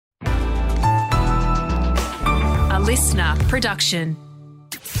listener production.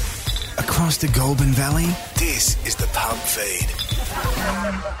 Across the Goulburn Valley, this is the Pub Feed.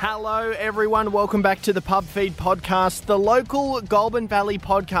 Hello everyone, welcome back to the Pub Feed podcast, the local Goulburn Valley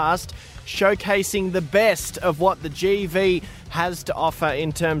podcast showcasing the best of what the GV has to offer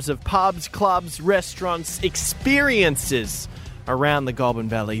in terms of pubs, clubs, restaurants, experiences around the Goulburn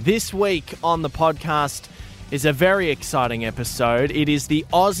Valley. This week on the podcast is a very exciting episode. It is the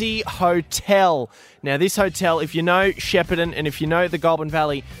Aussie Hotel. Now, this hotel, if you know Shepparton and if you know the Goulburn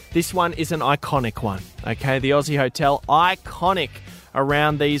Valley, this one is an iconic one, okay? The Aussie Hotel, iconic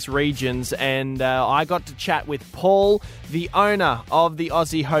around these regions, and I got to chat with Paul, the owner of the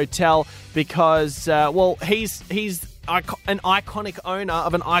Aussie Hotel, because, he's an iconic owner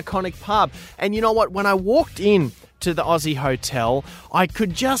of an iconic pub. And you know what? When I walked in to the Aussie Hotel, I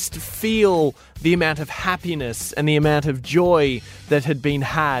could just feel the amount of happiness and the amount of joy that had been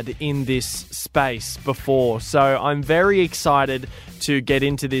had in this space before. So I'm very excited to get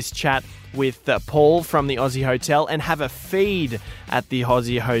into this chat with Paul from the Aussie Hotel and have a feed at the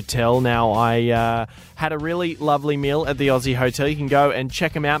Aussie Hotel. Now, I had a really lovely meal at the Aussie Hotel. You can go and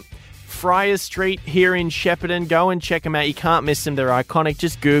check them out. Friars Street here in Shepparton. Go and check them out. You can't miss them. They're iconic.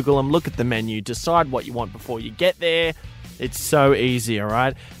 Just Google them. Look at the menu. Decide what you want before you get there. It's so easy, all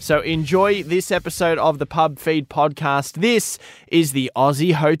right? So enjoy this episode of the Pub Feed podcast. This is the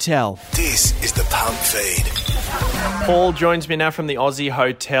Aussie Hotel. This is the Pub Feed. Paul joins me now from the Aussie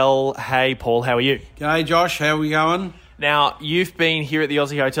Hotel. Hey, Paul, how are you? G'day, Josh. How are we going? Now, you've been here at the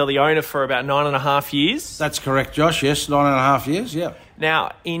Aussie Hotel, the owner, for about 9.5 years. That's correct, Josh. Yes, 9.5 years, yeah.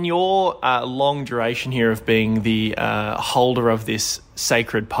 Now, in your long duration here of being the holder of this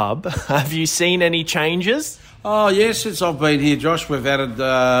sacred pub, have you seen any changes? Oh, yes, since I've been here, Josh, we added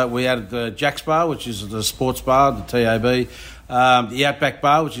the Jack's Bar, which is the sports bar, the TAB, the Outback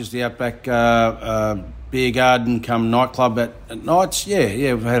Bar, which is the Outback beer garden come nightclub at nights.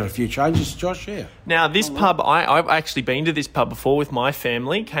 Yeah, we've had a few changes, Josh, yeah. Now, this pub, I've actually been to this pub before with my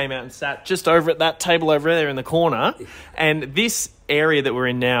family, came out and sat just over at that table over there in the corner, and this area that we're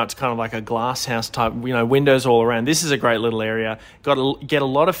in now, it's kind of like a glass house type, windows all around. This is a great little area. Got to get a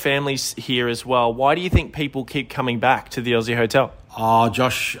lot of families here as well. Why do you think people keep coming back to the Aussie Hotel? Oh,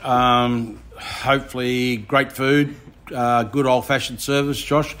 Josh, hopefully great food. Good old-fashioned service,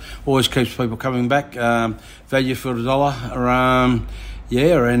 Josh. Always keeps people coming back. Value for the dollar.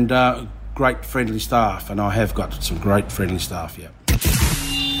 And great friendly staff. And I have got some great friendly staff, yeah.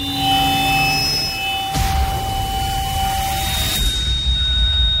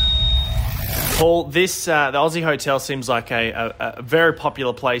 Paul, the Aussie Hotel seems like a very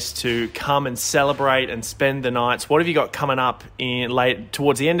popular place to come and celebrate and spend the nights. What have you got coming up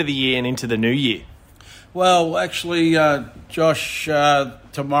towards the end of the year and into the new year? Well, actually, Josh,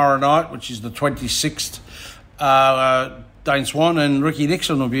 tomorrow night, which is the 26th, Dane Swan and Ricky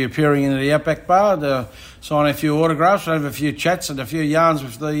Nixon will be appearing in the Outback Bar to sign a few autographs, have a few chats and a few yarns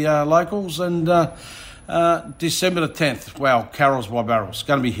with the locals. And December the 10th, Carols by Barrels. It's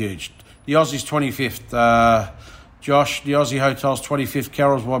going to be huge. The Aussie's 25th, Josh, the Aussie Hotel's 25th,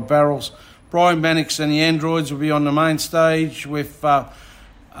 Carols by Barrels. Brian Mannix and the Androids will be on the main stage with...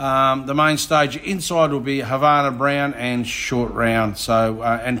 the main stage inside will be Havana Brown and Short Round, so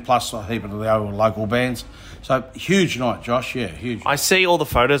and plus a heap of the other local bands. So huge night, Josh. Yeah, huge. I see all the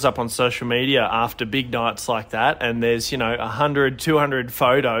photos up on social media after big nights like that, and there's 100, 200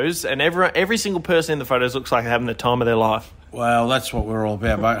 photos, and every single person in the photos looks like they're having the time of their life. Well, that's what we're all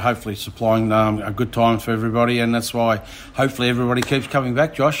about, mate. Hopefully supplying a good time for everybody, and that's why hopefully everybody keeps coming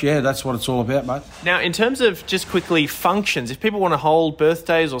back, Josh. Yeah, that's what it's all about, mate. Now, in terms of just quickly functions, if people want to hold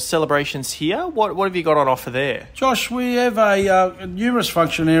birthdays or celebrations here, what have you got on offer there? Josh, we have numerous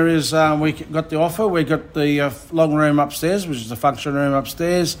function areas. We got the offer. We got the long room upstairs, which is the function room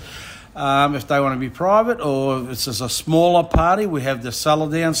upstairs. If they want to be private, or if it's just a smaller party, we have the cellar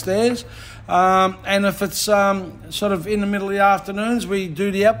downstairs. And if it's sort of in the middle of the afternoons, we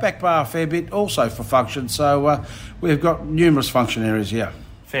do the Outback Bar a fair bit also for functions. So we've got numerous function areas here.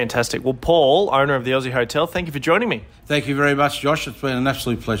 Fantastic. Well, Paul, owner of the Aussie Hotel, thank you for joining me. Thank you very much, Josh. It's been an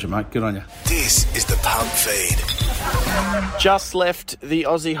absolute pleasure, mate. Good on you. This is the Pub Feed. Just left the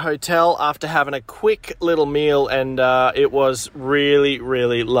Aussie Hotel after having a quick little meal, and it was really,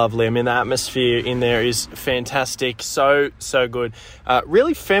 really lovely. I mean, the atmosphere in there is fantastic. So good.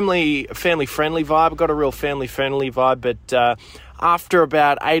 Really family-friendly vibe. Got a real family-friendly vibe, but after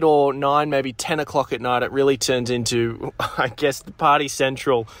about 8 or 9, maybe 10 o'clock at night, it really turns into, I guess, the party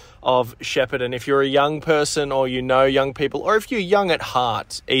central of Shepparton. If you're a young person or you know young people, or if you're young at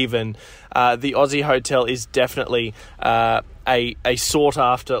heart even, the Aussie Hotel is definitely a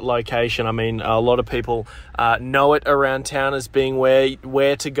sought-after location. I mean, a lot of people know it around town as being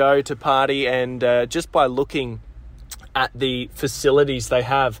where to go to party, and just by looking at the facilities they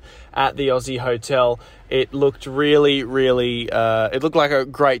have at the Aussie Hotel, it looked really, it looked like a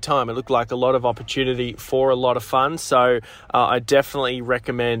great time. It looked like a lot of opportunity for a lot of fun. So I definitely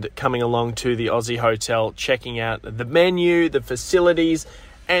recommend coming along to the Aussie Hotel, checking out the menu, the facilities,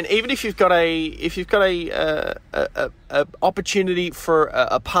 and even if you've got a opportunity for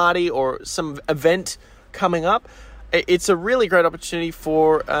a party or some event coming up, it's a really great opportunity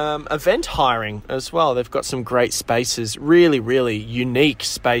for event hiring as well. They've got some great spaces, really unique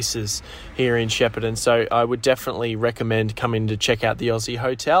spaces here in Shepparton. So I would definitely recommend coming to check out the Aussie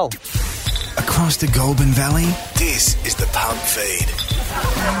Hotel. Across the Goulburn Valley, this is the Pub Feed.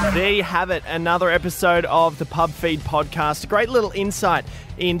 There you have it, another episode of the Pub Feed podcast. A great little insight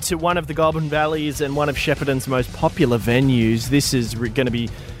into one of the Goulburn Valleys and one of Shepparton's most popular venues. This is going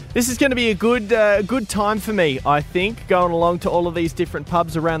to be a good time for me, I think, going along to all of these different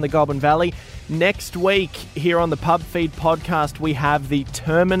pubs around the Goulburn Valley. Next week, here on the Pub Feed podcast, we have the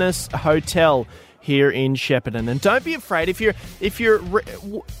Terminus Hotel here in Shepparton. And don't be afraid, if you're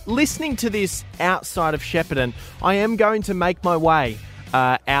listening to this outside of Shepparton, I am going to make my way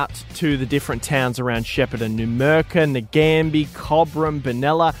out to the different towns around Shepparton: Numurkah, Nagambie, Cobram,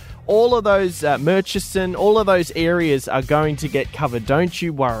 Benalla. All of those, Murchison, all of those areas are going to get covered. Don't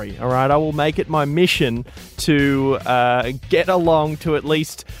you worry, all right? I will make it my mission to get along to at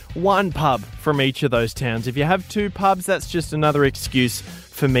least one pub from each of those towns. If you have 2 pubs, that's just another excuse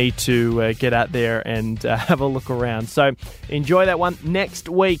for me to get out there and have a look around. So enjoy that one. Next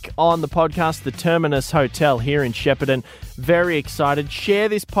week on the podcast, the Terminus Hotel here in Shepparton. Very excited. Share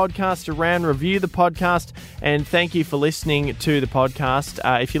this podcast around, review the podcast, and thank you for listening to the podcast.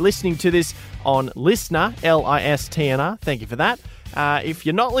 If you're listening to this on Listener, LISTNR, thank you for that. If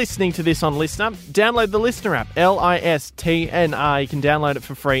you're not listening to this on Listener, download the Listener app, LISTNR. You can download it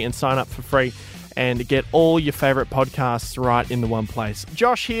for free and sign up for free and get all your favourite podcasts right in the one place.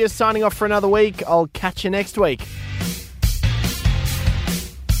 Josh here, signing off for another week. I'll catch you next week.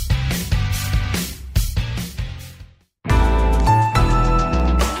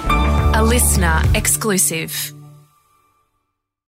 A Listener exclusive.